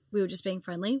we were just being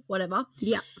friendly, whatever.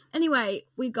 Yeah. Anyway,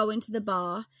 we go into the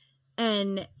bar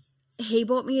and he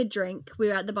bought me a drink. We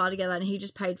were at the bar together and he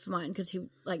just paid for mine because he,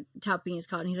 like, tapping his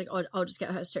card and he's like, oh, I'll just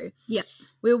get hers too. Yeah.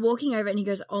 We were walking over and he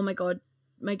goes, oh my God,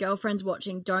 my girlfriend's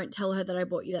watching. Don't tell her that I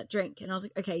bought you that drink. And I was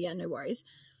like, okay, yeah, no worries.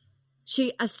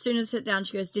 She, as soon as I sat down,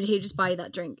 she goes, did he just buy you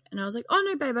that drink? And I was like, oh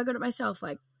no, babe, I got it myself.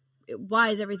 Like, why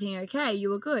is everything okay?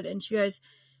 You were good. And she goes,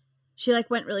 she, like,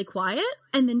 went really quiet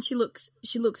and then she looks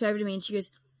over to me and she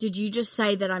goes, did you just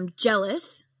say that I'm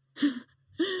jealous?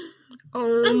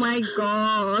 Oh my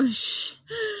gosh.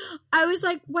 I was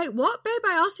like, wait, what, babe?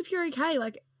 I asked if you're okay.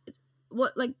 Like,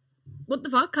 what the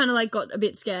fuck? Kind of, like, got a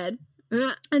bit scared.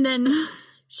 And then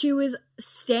she was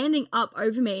standing up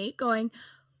over me going,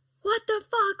 what the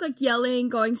fuck? Like, yelling,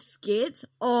 going skits.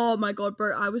 Oh my God,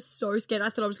 bro. I was so scared. I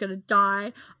thought I was going to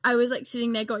die. I was, like,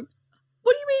 sitting there going,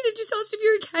 what do you mean? I just asked if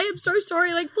you're okay. I'm so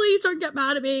sorry. Like, please don't get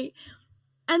mad at me.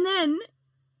 And then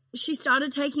she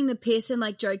started taking the piss and,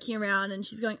 like, joking around and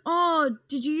she's going, oh,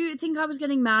 did you think I was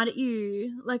getting mad at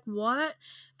you? Like, what?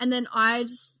 And then I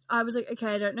was like,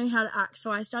 okay, I don't know how to act.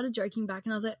 So I started joking back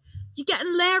and I was like, you're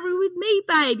getting Larry with me,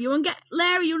 babe. You want to get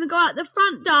Larry? You want to go out the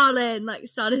front, darling? Like,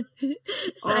 started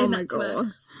saying that to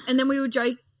her. And then we were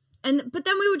joking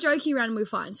around and we were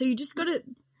fine. So you just got to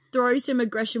throw some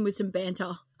aggression with some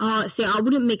banter. Oh, see, I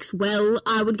wouldn't mix well.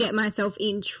 I would get myself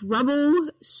in trouble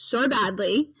so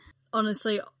badly.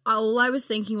 Honestly, all I was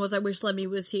thinking was I wish Lemmy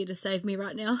was here to save me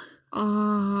right now.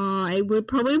 Oh, I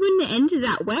wouldn't have ended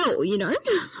that well, you know?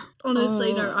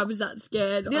 Honestly, no, I was that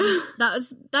scared. That's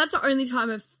the only time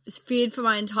I've feared for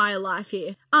my entire life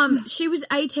here. She was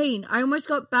 18. I almost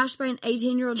got bashed by an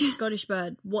 18-year-old Scottish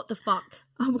bird. What the fuck?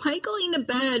 Oh, why are you calling a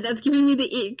bird? That's giving me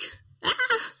the ick.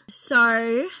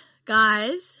 So,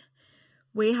 guys,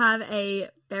 we have a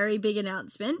very big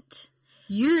announcement.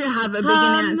 You have a big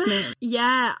announcement.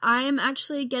 Yeah, I am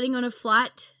actually getting on a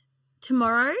flight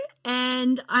tomorrow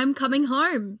and I'm coming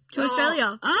home to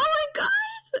Australia. Oh my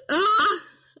God.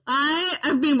 I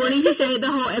have been wanting to say it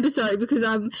the whole episode because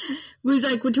was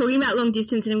like, we're talking about long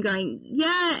distance and I'm going,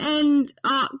 yeah, and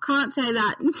can't say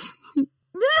that.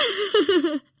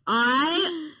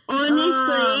 I honestly,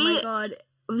 oh my God.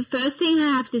 The first thing I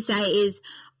have to say is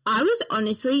I was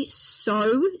honestly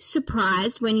so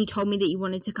surprised when you told me that you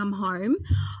wanted to come home.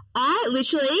 I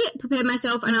literally prepared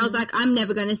myself and I was like, I'm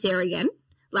never going to see her again.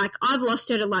 Like, I've lost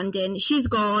her to London. She's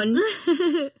gone.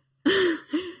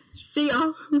 See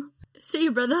ya. See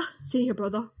you, brother. See ya,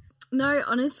 brother. No,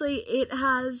 honestly, it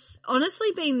has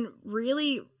been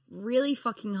really, really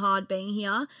fucking hard being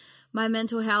here. My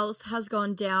mental health has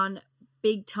gone down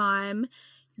big time.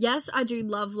 Yes, I do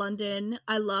love London.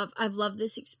 I've loved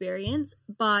this experience,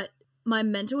 but my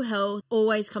mental health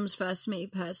always comes first to me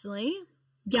personally.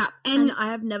 Yeah. And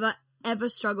I have never, ever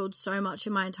struggled so much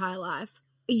in my entire life.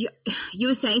 You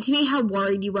were saying to me how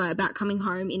worried you were about coming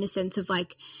home in a sense of,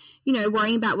 like, you know,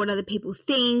 worrying about what other people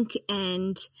think,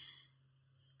 and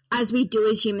as we do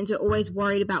as humans, we're always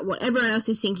worried about what everyone else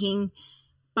is thinking.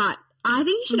 But I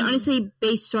think you should honestly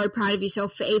be so proud of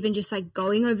yourself for even just, like,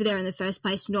 going over there in the first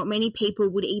place. Not many people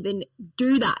would even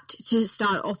do that to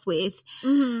start off with.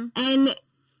 Mm-hmm. And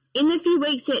in the few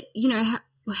weeks that, you know,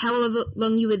 however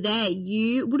long you were there,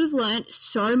 you would have learned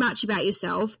so much about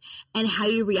yourself and how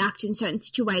you react in certain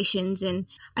situations. And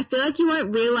I feel like you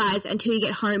won't realize until you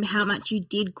get home how much you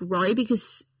did grow,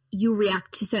 because you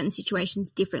react to certain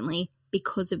situations differently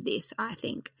because of this, I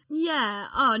think. Yeah.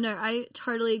 Oh, no, I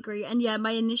totally agree. And, yeah,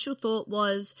 my initial thought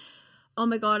was, oh,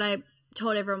 my God, I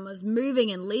told everyone I was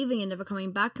moving and leaving and never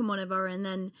coming back and whatever. And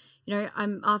then, you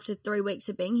know, after 3 weeks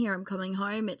of being here, I'm coming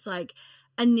home. It's like,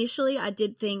 initially I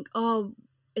did think, oh,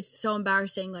 it's so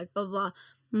embarrassing, like, blah, blah,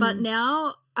 blah. But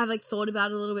now I've, like, thought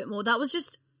about it a little bit more. That was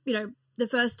just, you know, the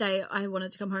first day I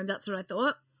wanted to come home. That's what I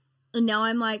thought. And now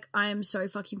I'm like, I am so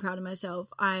fucking proud of myself.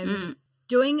 I'm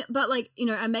doing, but, like, you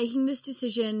know, I'm making this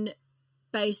decision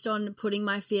based on putting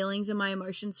my feelings and my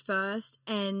emotions first.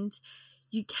 And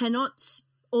you cannot,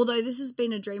 although this has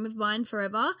been a dream of mine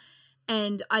forever,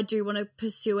 and I do want to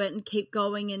pursue it and keep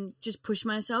going and just push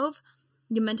myself,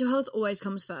 your mental health always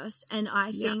comes first. And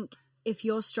I think if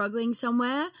you're struggling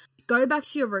somewhere, go back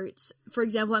to your roots. For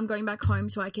example, I'm going back home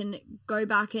so I can go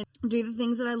back and do the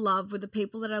things that I love with the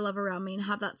people that I love around me and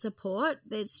have that support.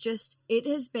 It's just, it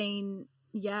has been,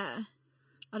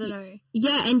 I don't know.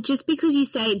 Yeah, and just because you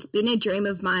say it's been a dream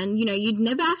of mine, you know, you'd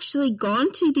never actually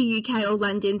gone to the UK or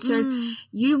London, so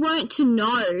you weren't to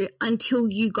know until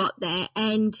you got there.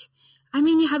 And, I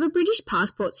mean, you have a British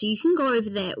passport, so you can go over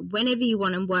there whenever you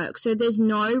want and work, so there's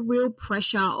no real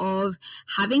pressure of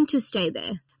having to stay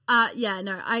there.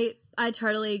 I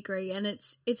totally agree, and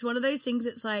it's one of those things,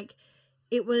 it's like,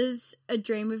 it was a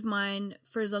dream of mine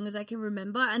for as long as I can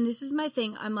remember, and this is my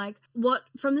thing. I'm like,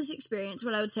 from this experience,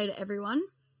 what I would say to everyone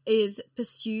is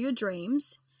pursue your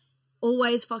dreams.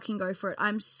 Always fucking go for it.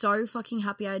 I'm so fucking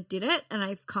happy I did it and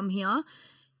I've come here.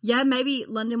 Yeah, maybe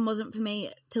London wasn't for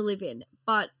me to live in,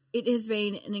 but it has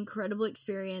been an incredible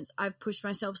experience. I've pushed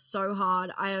myself so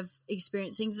hard. I have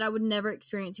experienced things that I would never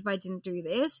experience if I didn't do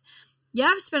this. Yeah,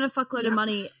 I've spent a fuckload of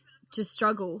money to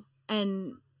struggle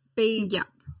and be,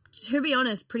 to be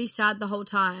honest, pretty sad the whole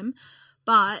time.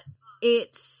 But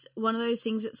it's one of those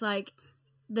things, it's like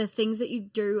the things that you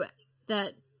do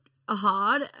that are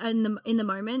hard and in the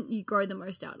moment you grow the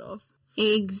most out of.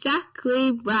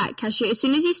 Exactly right, Cassia. As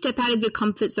soon as you step out of your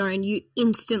comfort zone, you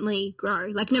instantly grow.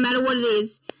 Like, no matter what it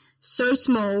is, so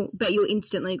small, but you'll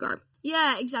instantly grow.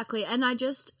 Yeah, exactly. And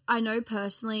I know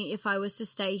personally, if I was to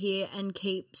stay here and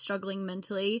keep struggling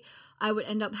mentally, I would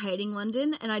end up hating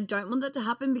London, and I don't want that to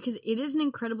happen because it is an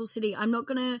incredible city. I'm not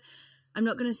gonna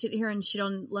sit here and shit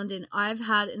on London. I've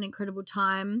had an incredible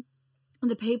time.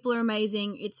 The people are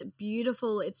amazing. It's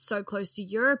beautiful. It's so close to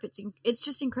Europe. It's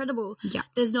just incredible. Yeah.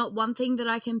 There's not one thing that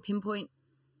I can pinpoint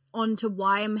onto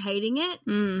why I'm hating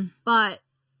it. But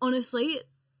honestly,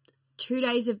 2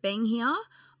 days of being here,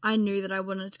 I knew that I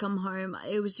wanted to come home.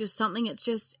 It was just something. It's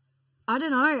just, I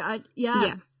don't know.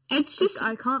 It's just,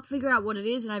 I can't figure out what it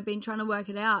is, and I've been trying to work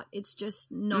it out. It's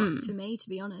just not for me, to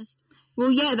be honest. Well,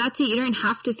 yeah, that's it. You don't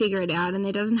have to figure it out, and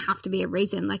there doesn't have to be a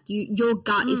reason. Like, your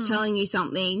gut is telling you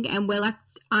something, and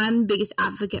I'm the biggest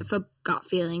advocate for gut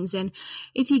feelings. And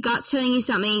if your gut's telling you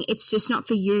something, it's just not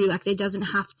for you. Like, there doesn't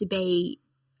have to be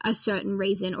a certain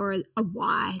reason or a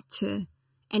why to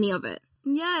any of it.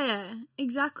 Yeah,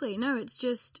 exactly. No, it's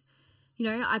just, you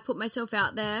know, I put myself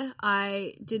out there.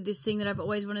 I did this thing that I've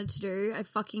always wanted to do.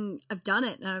 I've done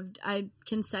it, and I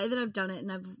can say that I've done it,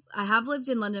 and I have lived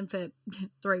in London for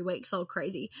 3 weeks, all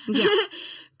crazy. Yeah.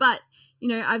 But, you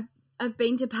know, I've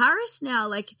been to Paris now.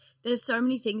 Like, there's so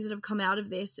many things that have come out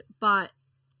of this, but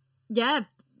yeah,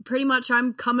 pretty much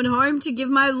I'm coming home to give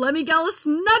my Lemmy Gal a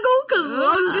snuggle because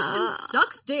long distance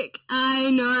sucks dick. I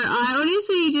know. I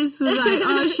honestly just was like,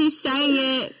 oh, she's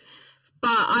saying it. But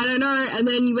I don't know. And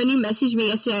then when you messaged me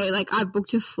yesterday, like, I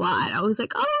booked a flight, I was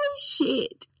like, oh,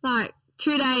 shit. Like,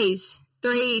 2 days,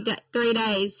 3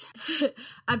 days.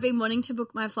 I've been wanting to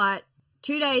book my flight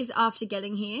 2 days after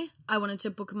getting here. I wanted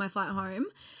to book my flight home.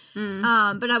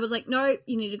 But I was like, no,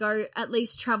 you need to go at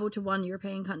least travel to one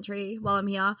European country while I'm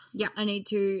here. Yeah. I need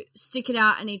to stick it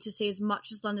out. I need to see as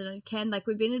much as London as I can. Like,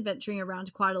 we've been adventuring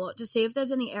around quite a lot to see if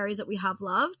there's any areas that we have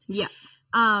loved. Yeah.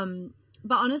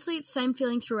 But honestly, it's the same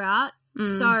feeling throughout.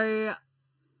 So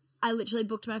I literally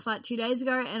booked my flight 2 days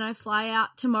ago, and I fly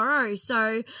out tomorrow.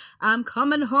 So I'm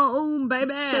coming home, baby.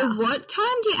 So what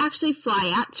time do you actually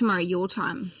fly out tomorrow, your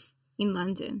time in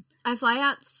London? I fly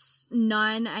out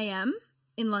 9 a.m.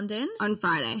 in London. On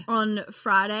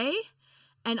Friday.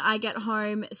 And I get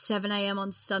home 7 a.m.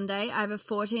 on Sunday. I have a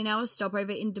 14-hour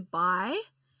stopover in Dubai,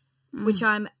 which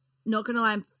I'm not going to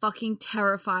lie, I'm fucking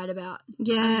terrified about.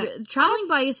 Yeah. Traveling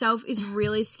by yourself is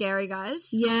really scary, guys.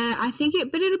 Yeah, I think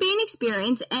but it'll be an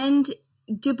experience, and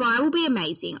Dubai will be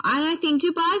amazing. I think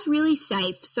Dubai's really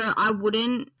safe, so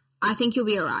I think you'll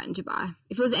be all right in Dubai.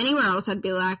 If it was anywhere else, I'd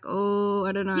be like, oh,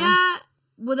 I don't know. Yeah.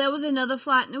 Well, there was another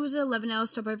flight, and it was an 11-hour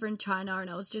stopover in China, and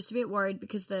I was just a bit worried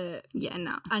because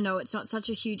I know it's not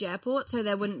such a huge airport, so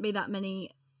there wouldn't be that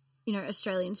many, you know,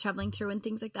 Australians traveling through and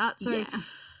things like that. So yeah.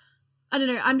 I don't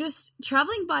know. I'm just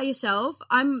traveling by yourself.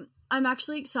 I'm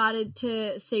actually excited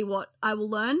to see what I will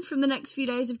learn from the next few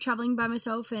days of traveling by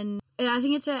myself. And I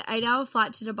think it's an 8-hour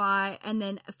flight to Dubai, and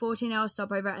then a 14-hour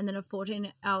stopover, and then a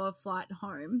 14-hour flight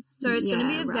home. So it's going to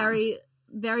be a very,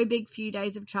 very big few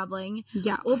days of traveling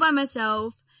all by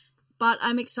myself. But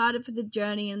I'm excited for the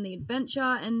journey and the adventure,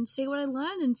 and see what I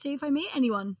learn and see if I meet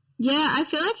anyone. Yeah, I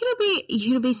feel like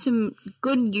it'll be some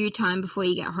good you time before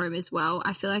you get home as well.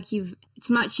 I feel like you've It's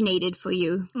much needed for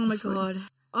you. Oh my God.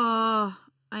 Oh,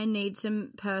 I need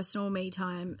some personal me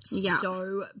time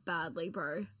so badly,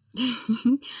 bro.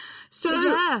 So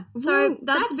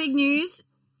that's the big news.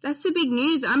 That's the big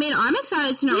news. I mean, I'm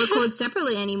excited to not record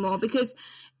separately anymore because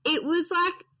it was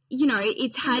like, you know,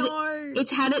 it's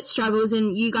had its struggles,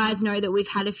 and you guys know that we've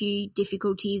had a few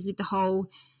difficulties with the whole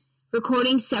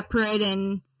recording separate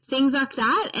and things like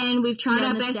that, and we've tried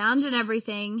our best. Sound and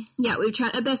everything. Yeah, we've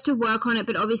tried our best to work on it,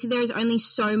 but obviously there is only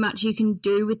so much you can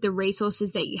do with the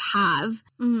resources that you have.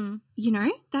 Mm-hmm. You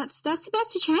know, that's about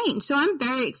to change, so I'm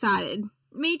very excited.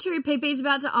 Me too. PP's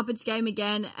about to up its game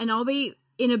again, and I'll be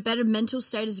in a better mental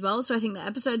state as well, so I think the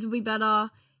episodes will be better.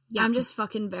 Yeah, I'm just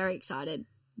fucking very excited.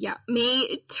 Yeah,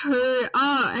 me too.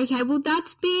 Oh, okay. Well,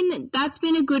 that's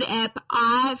been a good ep.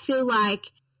 I feel like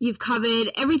you've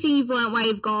covered everything you've learnt while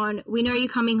you've gone. We know you're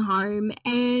coming home,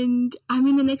 and I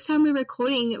mean, the next time we're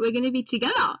recording, we're going to be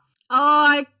together. Oh,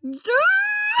 I do.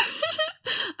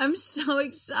 I'm so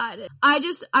excited.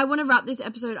 I want to wrap this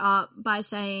episode up by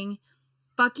saying,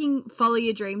 fucking follow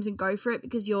your dreams and go for it,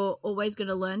 because you're always going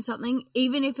to learn something,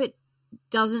 even if it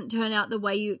doesn't turn out the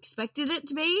way you expected it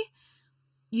to be.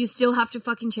 You still have to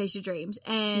fucking chase your dreams.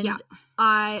 And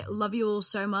I love you all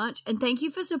so much. And thank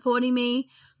you for supporting me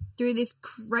through this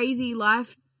crazy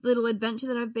life little adventure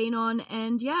that I've been on.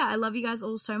 And yeah, I love you guys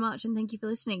all so much. And thank you for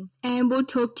listening. And we'll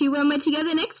talk to you when we're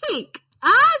together next week.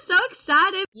 So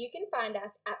excited. You can find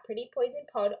us at Pretty Poison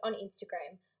Pod on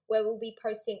Instagram, where we'll be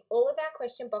posting all of our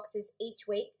question boxes each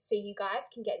week so you guys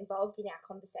can get involved in our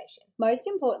conversation. Most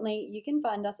importantly, you can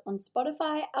find us on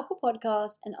Spotify, Apple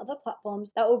Podcasts, and other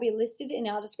platforms that will be listed in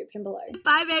our description below.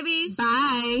 Bye, babies.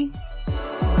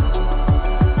 Bye.